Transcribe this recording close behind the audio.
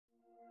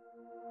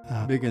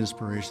A big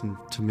inspiration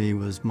to me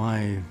was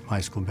my high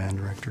school band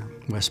director,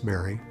 Wes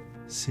Berry.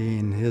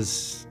 Seeing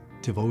his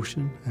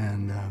devotion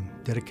and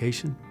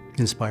dedication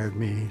inspired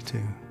me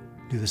to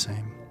do the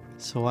same.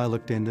 So I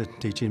looked into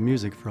teaching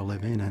music for a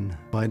living, and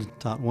I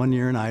taught 1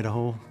 year in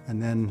Idaho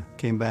and then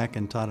came back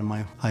and taught in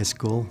my high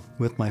school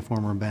with my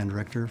former band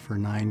director for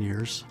 9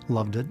 years.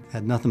 Loved it,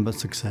 had nothing but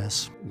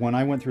success. When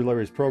I went through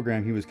Larry's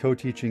program, he was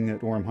co-teaching at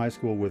Orem High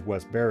School with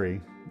Wes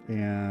Berry,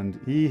 and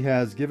he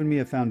has given me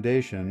a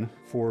foundation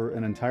for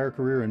an entire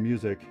career in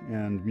music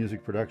and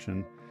music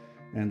production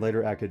and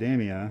later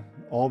academia,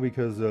 all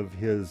because of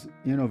his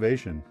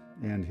innovation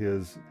and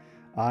his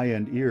eye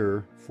and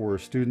ear for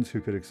students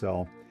who could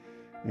excel,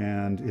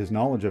 and his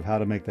knowledge of how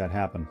to make that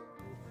happen.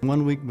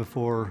 1 week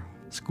before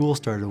school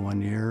started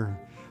one year,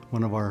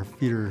 one of our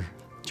feeder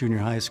junior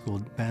high school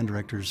band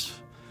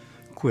directors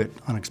quit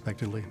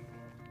unexpectedly.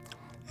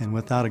 And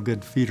without a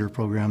good feeder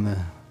program, the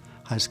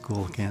high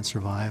school can't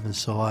survive. And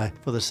so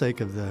for the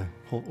sake of the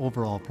whole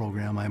overall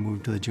program, I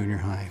moved to the junior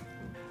high.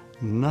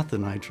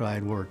 Nothing I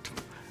tried worked.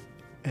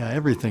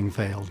 Everything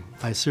failed.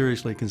 I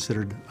seriously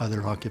considered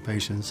other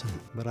occupations,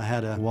 but I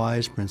had a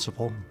wise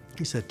principal.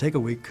 He said, take a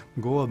week,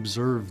 go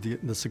observe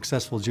the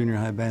successful junior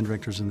high band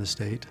directors in the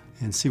state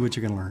and see what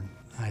you can learn.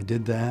 I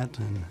did that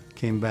and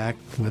came back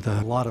with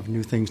a lot of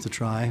new things to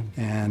try,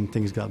 and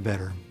things got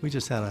better. We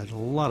just had a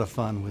lot of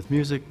fun with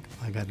music.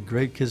 I got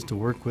great kids to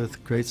work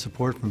with, great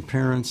support from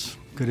parents,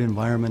 good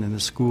environment in the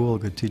school,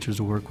 good teachers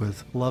to work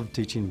with. Loved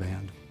teaching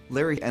band.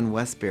 Larry and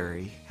Wes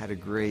Berry had a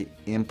great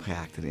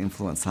impact and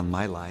influence on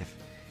my life.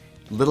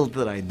 Little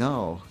did I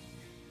know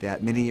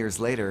that many years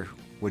later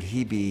would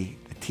he be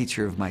a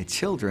teacher of my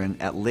children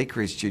at Lake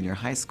Ridge Junior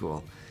High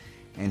School.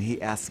 And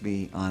he asked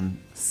me on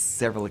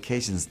several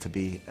occasions to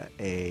be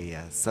a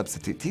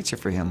substitute teacher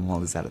for him while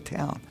he was out of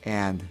town.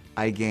 And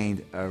I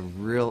gained a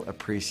real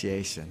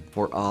appreciation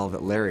for all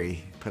that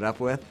Larry put up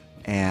with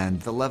and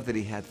the love that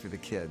he had for the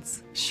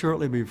kids.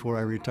 Shortly before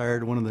I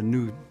retired, one of the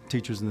new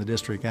teachers in the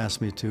district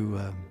asked me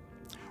to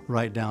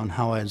write down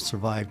how I had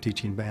survived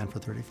teaching band for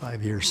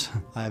 35 years.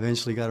 I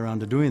eventually got around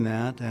to doing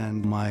that,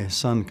 and my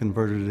son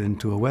converted it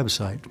into a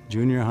website,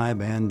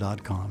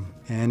 juniorhighband.com.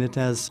 And it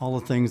has all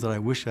the things that I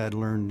wish I had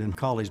learned in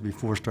college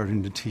before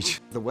starting to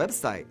teach. The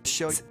website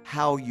shows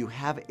how you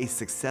have a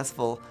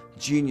successful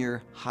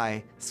junior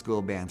high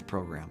school band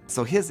program.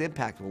 So his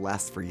impact will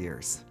last for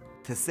years.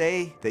 To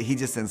say that he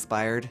just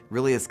inspired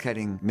really is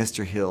cutting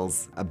Mr.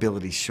 Hill's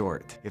ability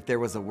short. If there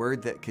was a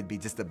word that could be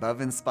just above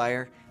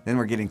inspire, then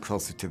we're getting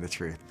closer to the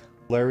truth.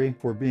 Larry,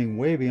 for being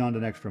way beyond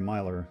an extra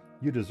miler,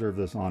 you deserve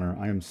this honor.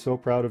 I am so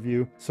proud of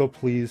you, so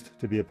pleased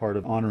to be a part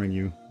of honoring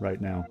you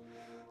right now.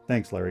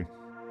 Thanks, Larry.